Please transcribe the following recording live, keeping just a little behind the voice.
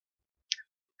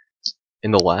In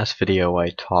the last video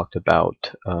I talked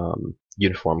about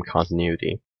uniform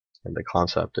continuity and the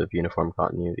concept of uniform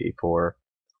continuity for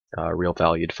real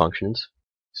valued functions.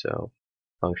 So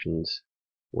functions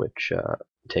which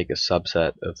take a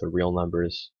subset of the real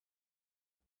numbers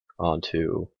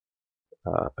onto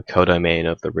a codomain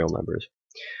of the real numbers.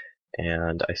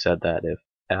 And I said that if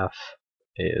f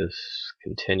is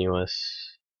continuous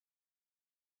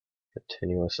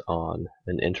on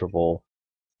an interval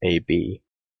AB,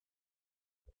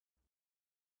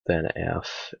 then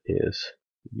f is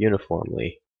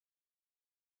uniformly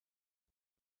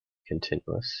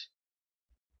continuous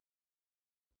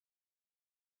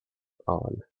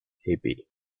on AB.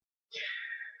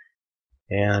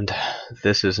 And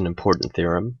this is an important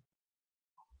theorem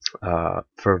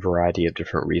for a variety of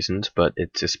different reasons, but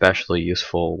it's especially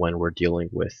useful when we're dealing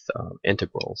with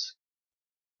integrals,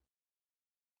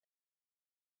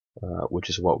 which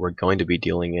is what we're going to be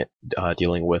dealing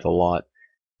with a lot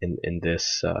in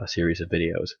this series of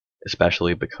videos,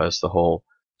 especially because the whole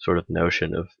sort of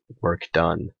notion of work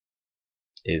done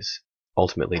is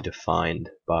ultimately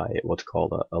defined by what's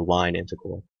called a line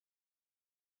integral.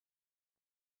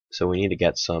 So we need to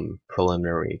get some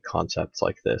preliminary concepts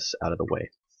like this out of the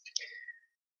way.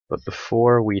 But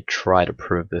before we try to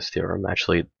prove this theorem,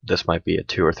 actually this might be a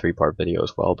 2 or 3 part video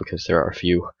as well, because there are a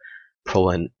few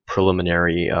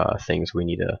preliminary things we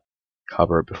need to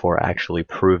cover before actually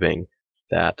proving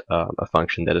that a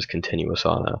function that is continuous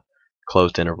on a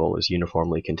closed interval is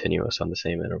uniformly continuous on the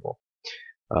same interval.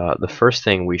 The first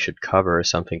thing we should cover is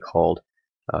something called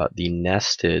the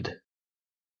nested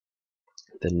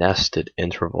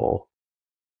interval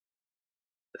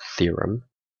theorem.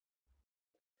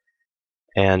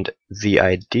 And the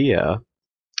idea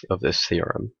of this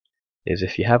theorem is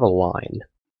if you have a line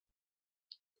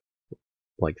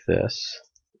like this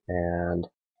and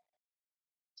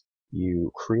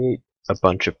you create a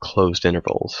bunch of closed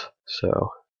intervals,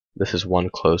 so this is one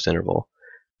closed interval,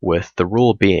 with the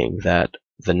rule being that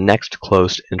the next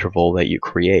closed interval that you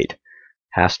create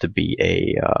has to be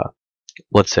a,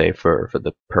 let's say for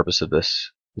the purpose of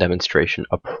this demonstration,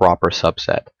 a proper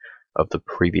subset of the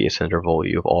previous interval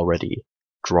you've already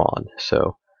drawn.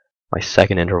 So my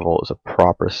second interval is a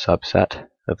proper subset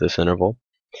of this interval,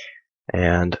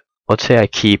 and let's say I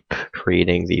keep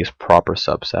creating these proper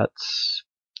subsets,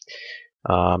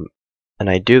 and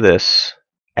I do this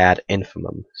ad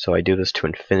infinitum, so I do this to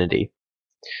infinity.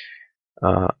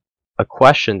 A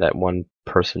question that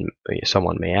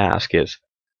someone may ask is,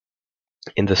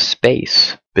 in the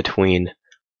space between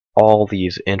all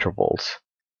these intervals,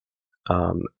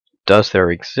 does there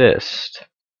exist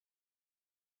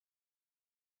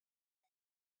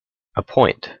a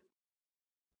point,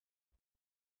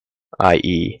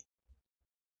 i.e.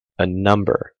 a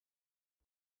number?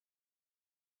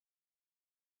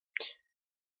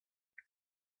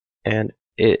 And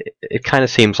it kind of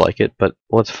seems like it, but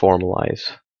let's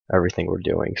formalize everything we're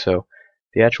doing. So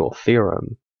the actual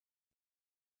theorem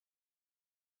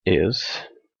is,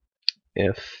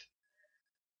 if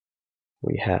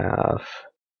we have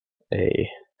a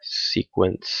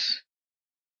sequence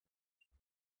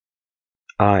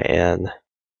in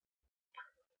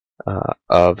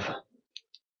of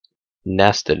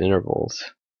nested intervals,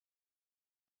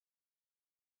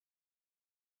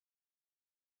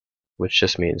 which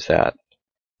just means that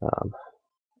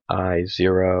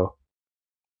I0,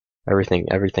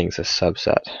 everything's a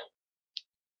subset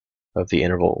of the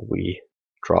interval we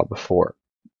draw before.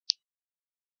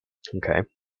 Okay.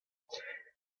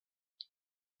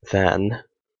 Then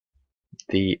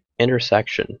the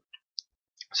intersection,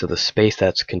 so the space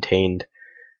that's contained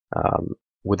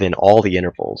within all the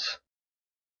intervals,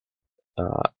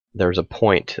 there's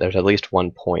at least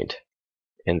one point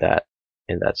in that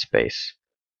space.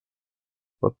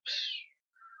 Whoops.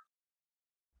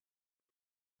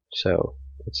 So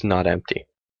it's not empty.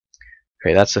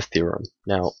 Okay, that's the theorem.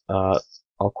 Now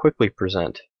I'll quickly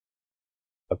present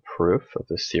a proof of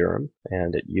this theorem,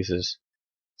 and it uses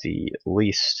the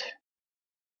least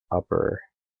upper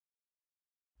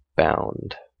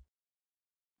bound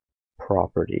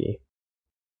property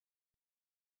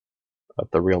of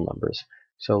the real numbers.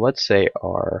 So let's say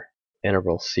our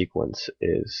interval sequence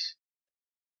is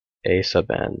a sub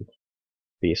n,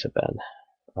 b sub n,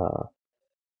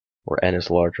 where n is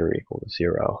larger or equal to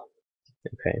 0.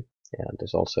 Okay, and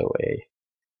there's also a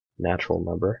natural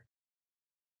number.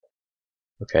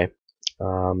 Okay,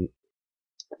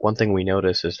 one thing we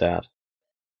notice is that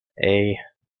ai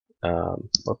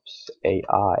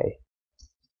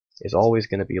is always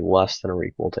going to be less than or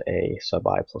equal to a sub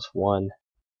I plus 1,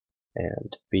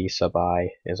 and b sub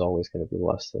I is always going to be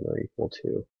less than or equal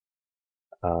to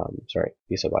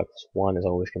b sub I plus 1 is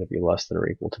always going to be less than or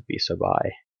equal to b sub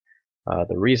I.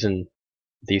 The reason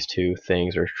these two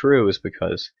things are true is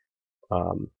because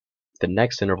the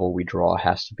next interval we draw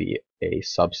has to be a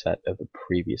subset of the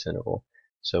previous interval.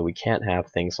 So we can't have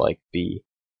things like b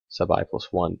sub I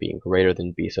plus 1 being greater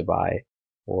than b sub I,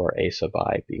 or a sub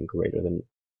I being greater than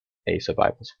a sub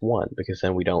I plus 1, because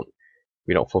then we don't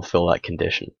fulfill that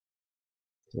condition.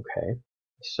 Okay,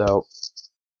 so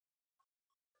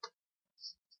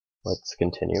let's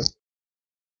continue.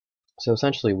 So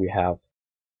essentially we have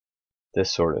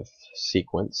this sort of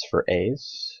sequence for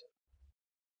a's.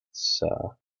 It's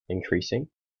increasing,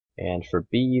 and for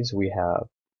b's we have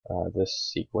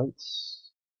this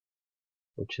sequence,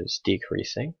 which is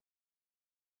decreasing.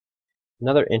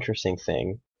 Another interesting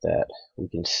thing that we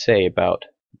can say about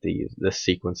this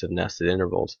sequence of nested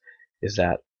intervals is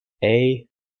that a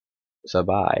sub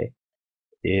I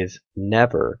is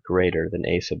never greater than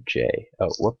a sub j.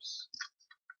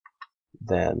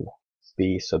 Than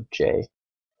b sub j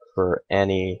for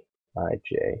any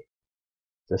ij.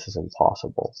 This is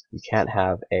impossible. You can't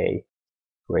have a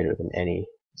greater than any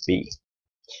b.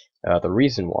 The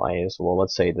reason why is, well,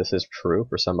 let's say this is true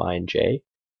for some I and j.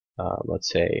 Let's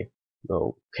say,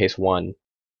 case 1,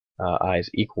 I is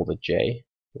equal to j,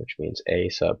 which means a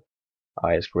sub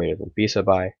I is greater than b sub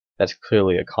I. That's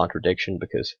clearly a contradiction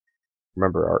because,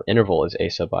 remember, our interval is a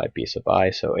sub I, b sub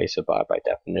I, so a sub I by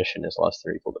definition is less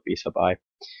than or equal to b sub I.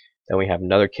 Then we have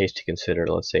another case to consider.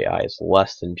 Let's say I is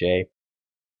less than j.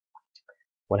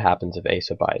 What happens if a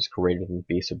sub I is greater than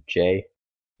b sub j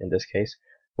in this case?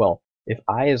 Well, if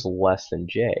I is less than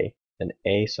j, then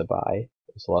a sub I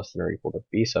is less than or equal to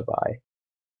b sub I,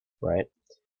 right?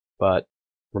 But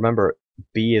remember,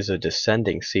 b is a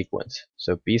descending sequence,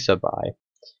 so b sub I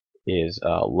is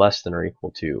less than or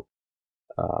equal to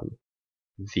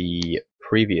the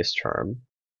previous term,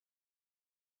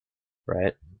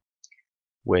 right?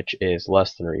 Which is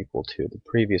less than or equal to the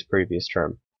previous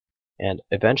term. And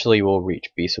eventually we'll reach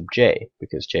b sub j,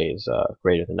 because j is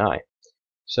greater than I.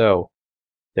 So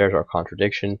there's our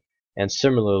contradiction, and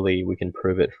similarly we can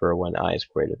prove it for when I is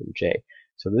greater than j.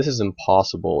 So this is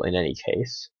impossible in any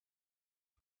case.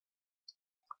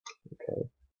 Okay.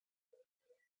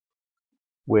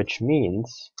 Which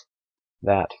means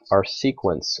that our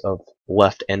sequence of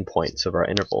left endpoints of our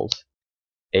intervals,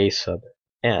 a sub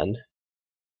n,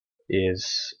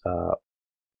 is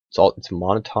it's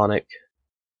monotonic,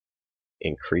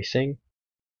 increasing,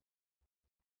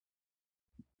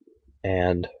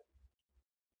 and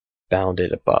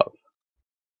bounded above.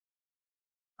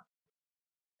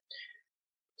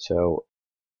 So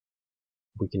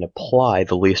we can apply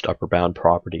the least upper bound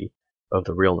property of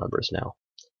the real numbers now.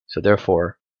 So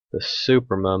therefore, the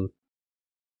supremum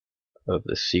of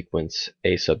the sequence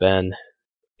a sub n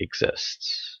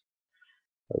exists.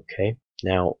 Okay,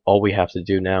 now all we have to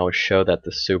do now is show that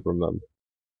the supremum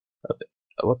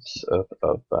of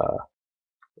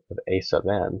a sub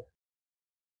n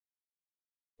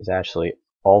is actually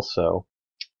also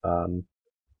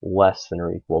less than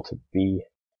or equal to bi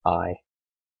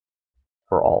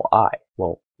for all I.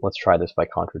 Well, let's try this by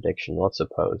contradiction. Let's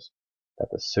suppose that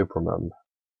the supremum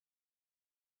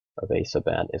of a sub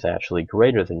n is actually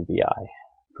greater than bi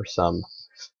for some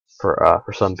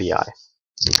bi.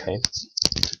 Okay.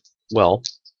 Well,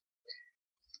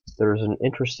 there's an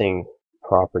interesting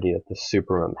property that the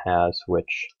supremum has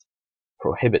which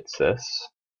prohibits this,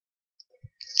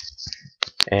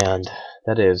 and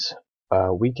that is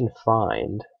we can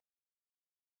find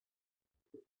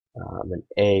an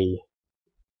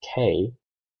AK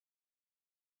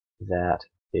that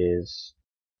is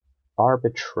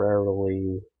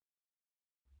arbitrarily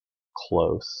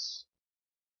close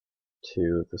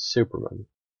to the supremum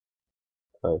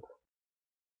of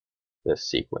this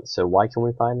sequence. So why can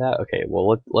we find that? Okay,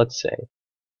 well let's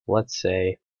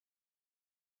say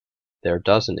there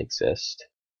doesn't exist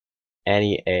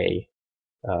any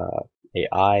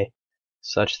AI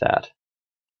such that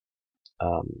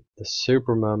the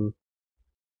supremum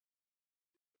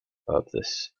of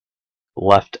this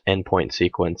left endpoint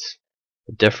sequence,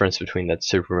 the difference between that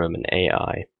supremum and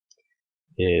AI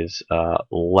is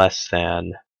less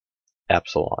than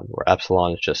epsilon, where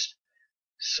epsilon is just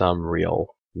some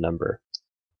real number.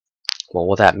 Well,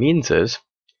 what that means is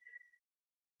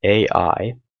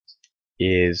AI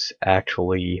is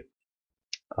actually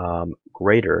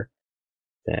greater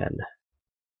than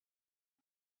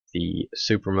the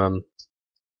supremum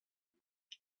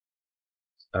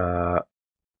of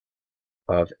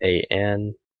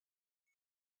an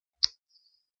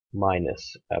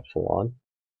minus epsilon.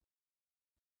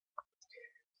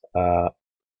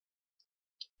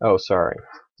 Oh, sorry.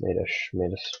 made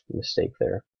a mistake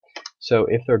there. So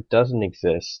if there doesn't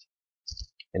exist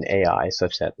an AI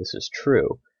such that this is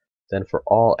true, then for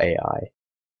all AI,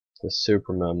 the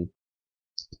supremum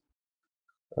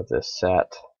of this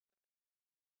set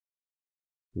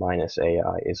minus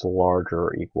AI is larger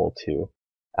or equal to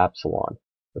epsilon,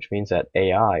 which means that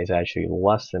AI is actually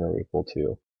less than or equal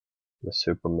to the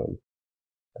supremum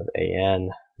of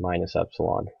an minus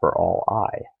epsilon for all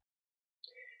I.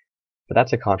 But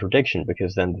that's a contradiction,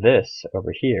 because then this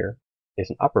over here is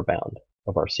an upper bound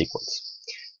of our sequence,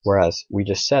 whereas we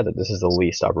just said that this is the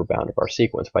least upper bound of our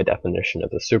sequence by definition of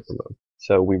the supremum.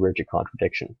 So we reach a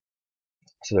contradiction.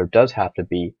 So there does have to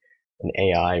be an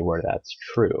AI where that's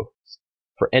true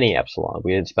for any epsilon.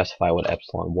 We didn't specify what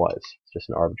epsilon was, just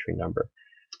an arbitrary number.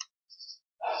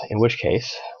 In which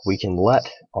case, we can let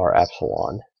our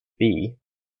epsilon be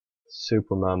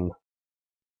supremum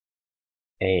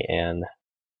an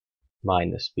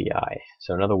minus bi.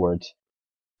 So in other words,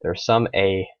 there's some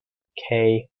a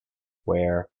k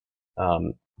where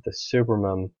the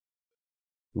supremum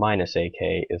minus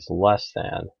ak is less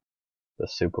than the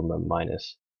supremum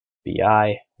minus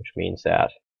bi, which means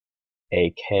that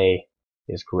ak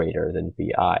is greater than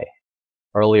bi.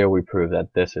 Earlier we proved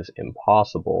that this is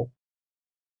impossible,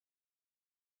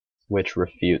 which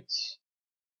refutes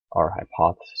our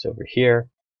hypothesis over here,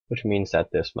 which means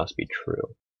that this must be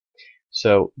true.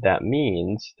 So that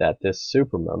means that this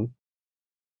supremum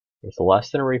is less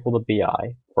than or equal to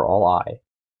bi for all I,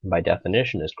 and by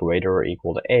definition is greater or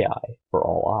equal to ai for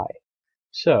all I.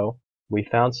 So we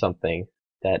found something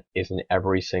that is in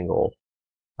every single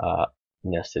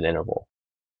nested interval.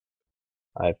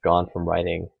 I've gone from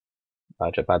writing,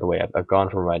 by the way, I've gone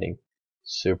from writing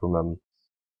supremum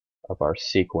of our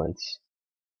sequence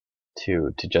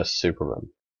to just supremum,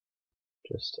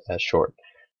 just as short.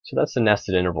 So that's the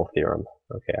nested interval theorem.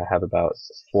 Okay, I have about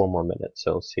 4 more minutes,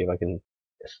 so let's see if I can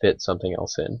fit something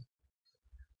else in.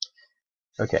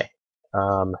 Okay,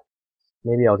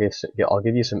 maybe I'll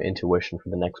give you some intuition for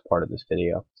the next part of this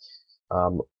video.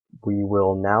 We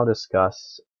will now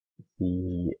discuss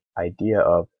the idea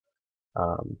of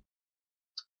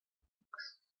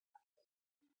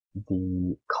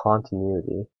the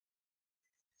continuity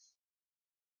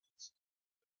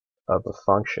of a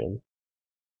function,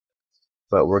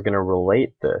 but we're going to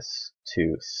relate this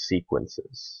to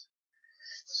sequences.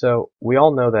 So we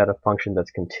all know that a function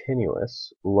that's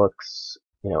continuous looks,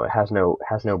 it has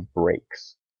no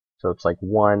breaks. So it's like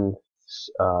one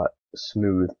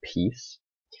smooth piece.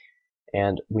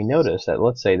 And we notice that,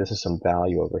 let's say this is some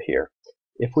value over here.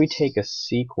 If we take a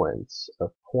sequence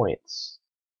of points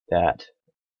that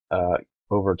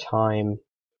over time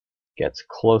gets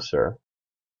closer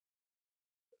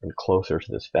and closer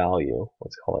to this value,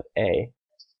 let's call it a,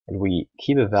 and we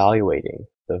keep evaluating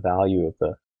the value of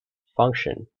the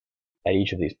function at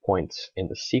each of these points in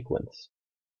the sequence,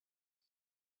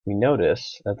 we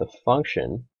notice that the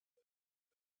function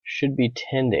should be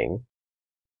tending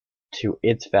to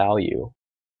its value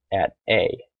at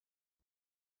a,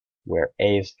 where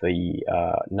a is the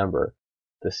number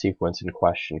the sequence in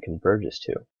question converges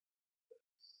to.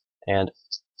 And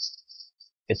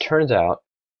it turns out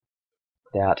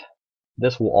that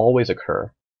this will always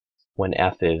occur when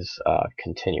f is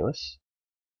continuous.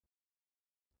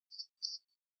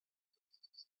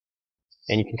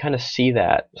 And you can kind of see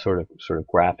that sort of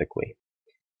graphically.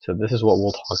 So this is what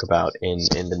we'll talk about in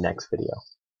the next video.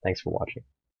 Thanks for watching.